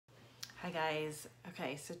Hi guys.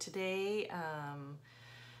 Okay, so today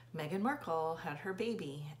Meghan Markle had her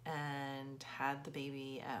baby and had the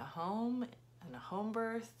baby at home in a home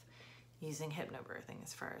birth using hypnobirthing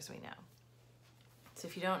as far as we know. So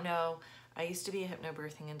if you don't know, I used to be a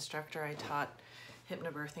hypnobirthing instructor. I taught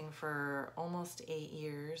hypnobirthing for almost 8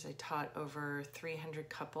 years. I taught over 300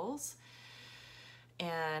 couples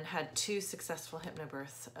and had 2 successful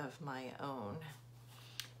hypnobirths of my own.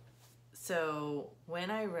 So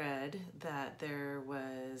when I read that there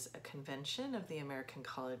was a convention of the American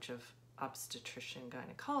College of Obstetrician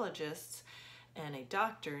Gynecologists and a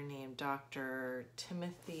doctor named Dr.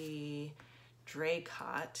 Timothy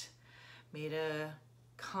Draycott made a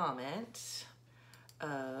comment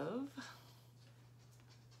of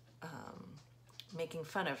making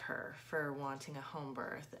fun of her for wanting a home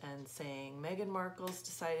birth and saying, Meghan Markle's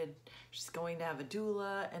decided she's going to have a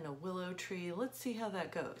doula and a willow tree. Let's see how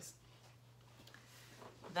that goes.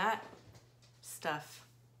 That stuff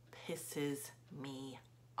pisses me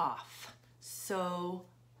off so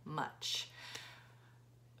much.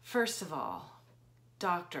 First of all,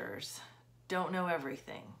 doctors don't know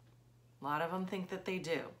everything. A lot of them think that they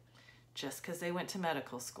do, just because they went to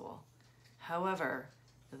medical school. However,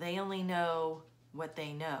 they only know what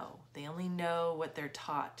they know. They only know what they're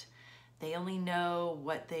taught. They only know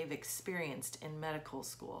what they've experienced in medical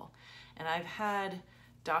school. And I've had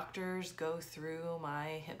doctors go through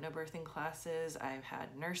my hypnobirthing classes. I've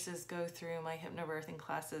had nurses go through my hypnobirthing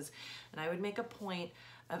classes, and I would make a point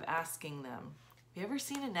of asking them, have you ever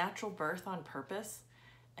seen a natural birth on purpose?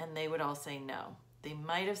 And they would all say no. They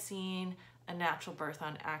might have seen a natural birth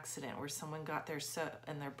on accident where someone got there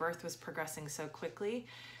and their birth was progressing so quickly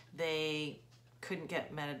they couldn't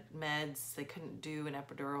get meds, they couldn't do an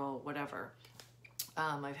epidural, whatever.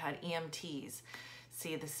 I've had EMTs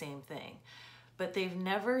see the same thing. But they've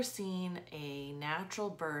never seen a natural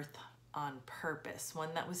birth on purpose,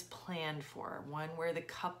 one that was planned for, one where the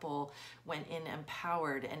couple went in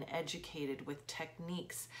empowered and educated with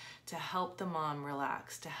techniques to help the mom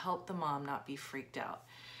relax, to help the mom not be freaked out.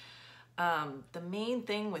 The main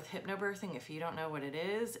thing with hypnobirthing, if you don't know what it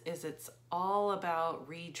is it's all about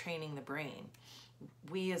retraining the brain.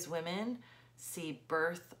 We as women see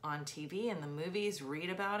birth on TV in the movies, read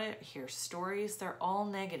about it, hear stories, they're all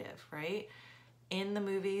negative, right? In the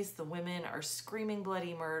movies, the women are screaming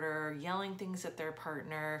bloody murder, yelling things at their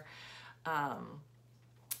partner.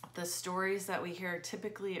 The stories that we hear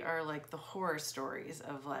typically are like the horror stories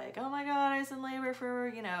of like, oh my God, I was in labor for,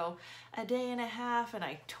 a day and a half and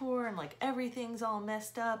I tore and like everything's all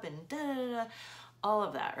messed up and da-da-da-da, all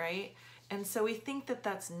of that, right? And so we think that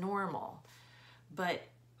that's normal, but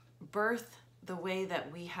birth the way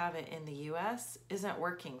that we have it in the US isn't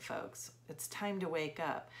working, folks. It's time to wake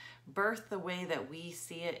up. Birth the way that we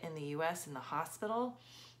see it in the US in the hospital,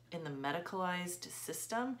 in the medicalized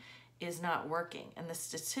system, is not working. And the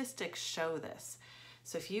statistics show this.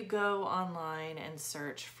 So if you go online and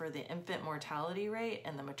search for the infant mortality rate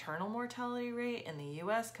and the maternal mortality rate in the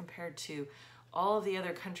US compared to all of the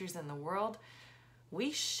other countries in the world,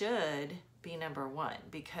 we should be #1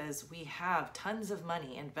 because we have tons of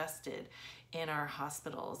money invested in our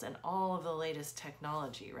hospitals and all of the latest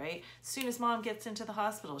technology, right? As soon as mom gets into the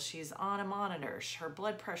hospital, she's on a monitor, her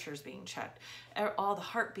blood pressure is being checked, all the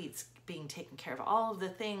heartbeats being taken care of, all of the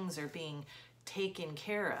things are being taken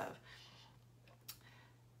care of.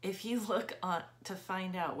 If you look on to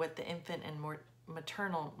find out what the infant and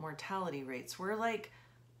maternal mortality rates, we're like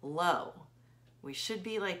low. We should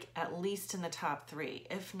be like at least in the top 3,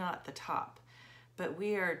 if not the top. But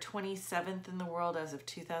we are 27th in the world as of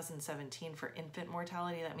 2017 for infant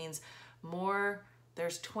mortality. That means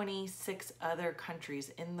there's 26 other countries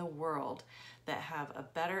in the world that have a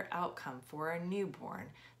better outcome for a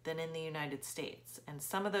newborn than in the United States. And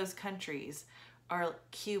some of those countries are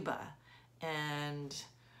Cuba and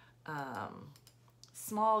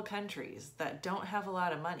small countries that don't have a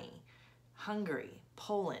lot of money. Hungary,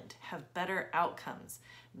 Poland have better outcomes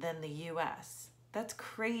than the US. That's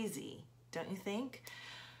crazy, don't you think?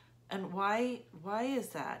 And why is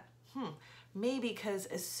that? Maybe because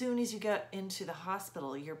as soon as you get into the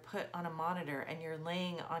hospital, you're put on a monitor and you're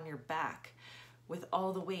laying on your back with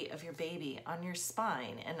all the weight of your baby on your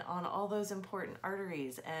spine and on all those important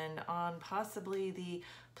arteries and on possibly the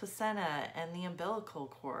placenta and the umbilical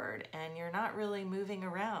cord, and you're not really moving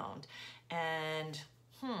around. And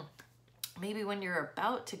maybe when you're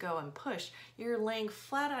about to go and push, you're laying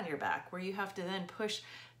flat on your back where you have to then push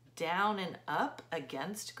down and up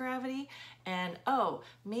against gravity, and oh,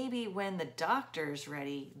 maybe when the doctor's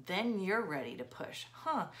ready, then you're ready to push,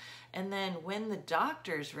 and then when the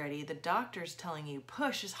doctor's ready, the doctor's telling you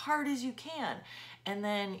push as hard as you can, and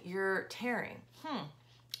then you're tearing.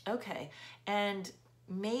 Okay. And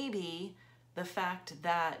maybe the fact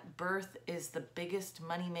that birth is the biggest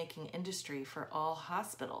money-making industry for all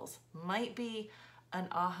hospitals might be an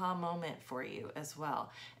aha moment for you as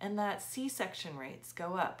well. And that C-section rates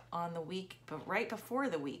go up on the week, but right before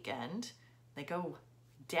the weekend, they go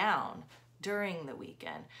down during the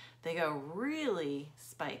weekend. They go really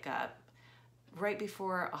spike up right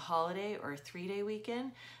before a holiday or a 3-day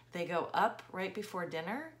weekend. They go up right before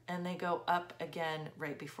dinner, and they go up again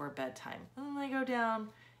right before bedtime. And then they go down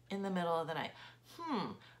in the middle of the night.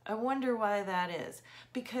 I wonder why that is.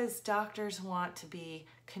 Because doctors want to be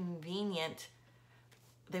convenient.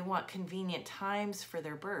 They want convenient times for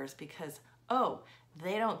their births because,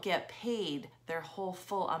 they don't get paid their whole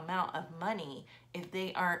full amount of money if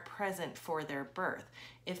they aren't present for their birth.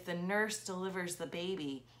 If the nurse delivers the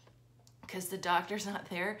baby because the doctor's not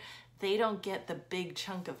there, they don't get the big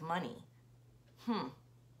chunk of money.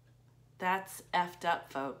 That's effed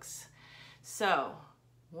up, folks. So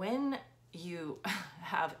when you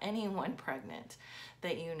have anyone pregnant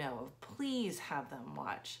that you know of, please have them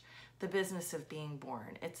watch The Business of Being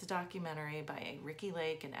Born. It's a documentary by Ricky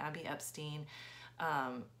Lake and Abby Epstein.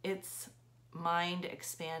 It's mind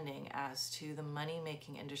expanding as to the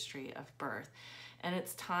money-making industry of birth. And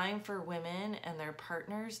it's time for women and their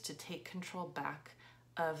partners to take control back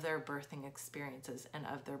of their birthing experiences and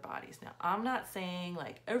of their bodies. Now, I'm not saying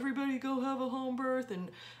like everybody go have a home birth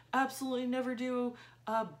and absolutely never do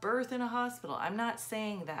a birth in a hospital. I'm not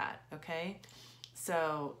saying that, okay?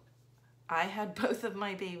 So I had both of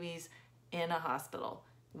my babies in a hospital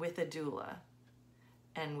with a doula.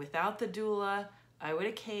 And without the doula, I would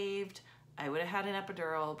have caved. I would have had an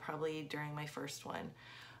epidural probably during my first one.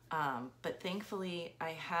 But thankfully, I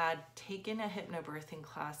had taken a hypnobirthing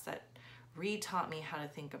class that re-taught me how to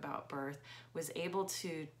think about birth, was able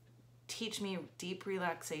to teach me deep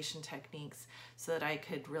relaxation techniques so that I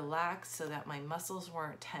could relax, so that my muscles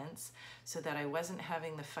weren't tense, so that I wasn't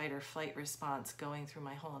having the fight or flight response going through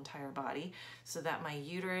my whole entire body, so that my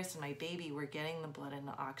uterus and my baby were getting the blood and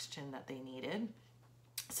the oxygen that they needed,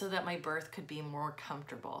 so that my birth could be more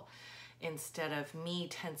comfortable, instead of me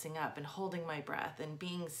tensing up and holding my breath and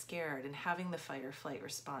being scared and having the fight or flight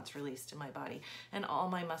response released in my body and all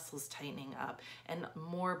my muscles tightening up and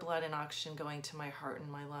more blood and oxygen going to my heart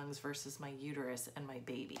and my lungs versus my uterus and my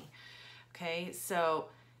baby. Okay, so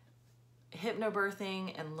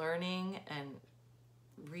hypnobirthing and learning and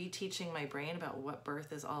reteaching my brain about what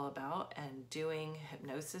birth is all about and doing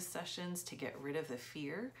hypnosis sessions to get rid of the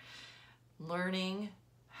fear, learning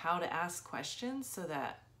how to ask questions so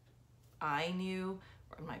that I knew,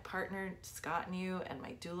 or my partner Scott knew, and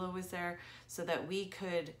my doula was there, so that we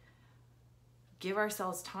could give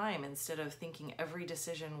ourselves time instead of thinking every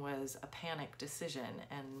decision was a panic decision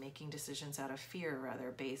and making decisions out of fear,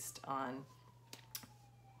 rather based on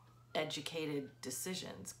educated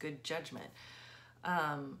decisions, good judgment.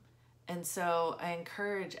 And so I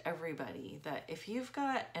encourage everybody that if you've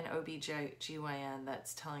got an OBGYN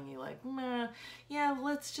that's telling you like, yeah,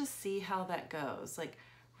 let's just see how that goes. Like,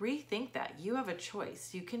 rethink that. You have a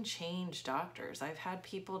choice. You can change doctors. I've had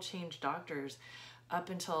people change doctors up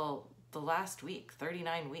until the last week,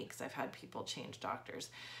 39 weeks. I've had people change doctors.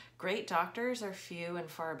 Great doctors are few and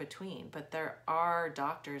far between, but there are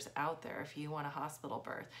doctors out there if you want a hospital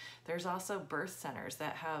birth. There's also birth centers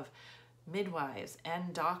that have midwives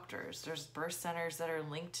and doctors. There's birth centers that are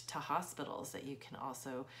linked to hospitals that you can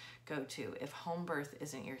also go to if home birth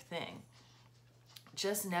isn't your thing.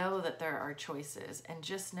 Just know that there are choices, and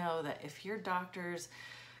just know that if your doctor's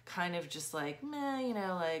kind of just like,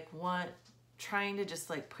 trying to just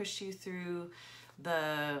like push you through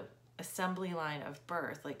the assembly line of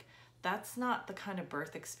birth, like that's not the kind of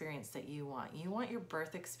birth experience that you want. You want your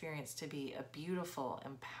birth experience to be a beautiful,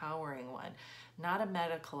 empowering one, not a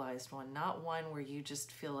medicalized one, not one where you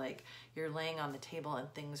just feel like you're laying on the table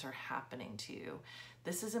and things are happening to you.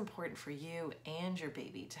 This is important for you and your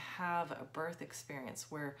baby to have a birth experience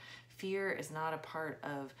where fear is not a part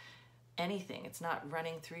of anything. It's not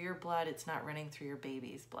running through your blood. It's not running through your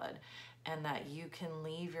baby's blood. And that you can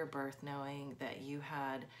leave your birth knowing that you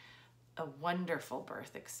had a wonderful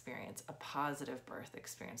birth experience, a positive birth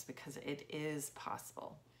experience, because it is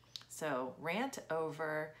possible. So rant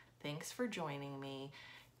over. Thanks for joining me.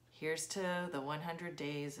 Here's to the 100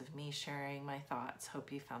 days of me sharing my thoughts.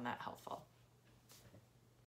 Hope you found that helpful.